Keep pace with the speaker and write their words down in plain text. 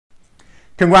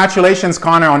Congratulations,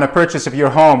 Connor, on the purchase of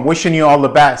your home. Wishing you all the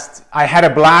best. I had a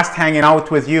blast hanging out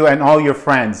with you and all your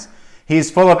friends. He's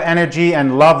full of energy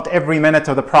and loved every minute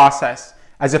of the process.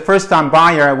 As a first-time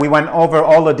buyer, we went over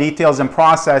all the details and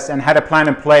process and had a plan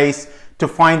in place to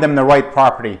find them the right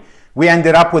property. We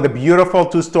ended up with a beautiful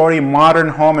two-story modern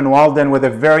home in Walden with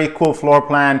a very cool floor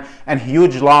plan and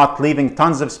huge lot, leaving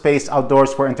tons of space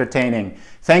outdoors for entertaining.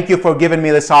 Thank you for giving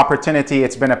me this opportunity.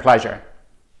 It's been a pleasure.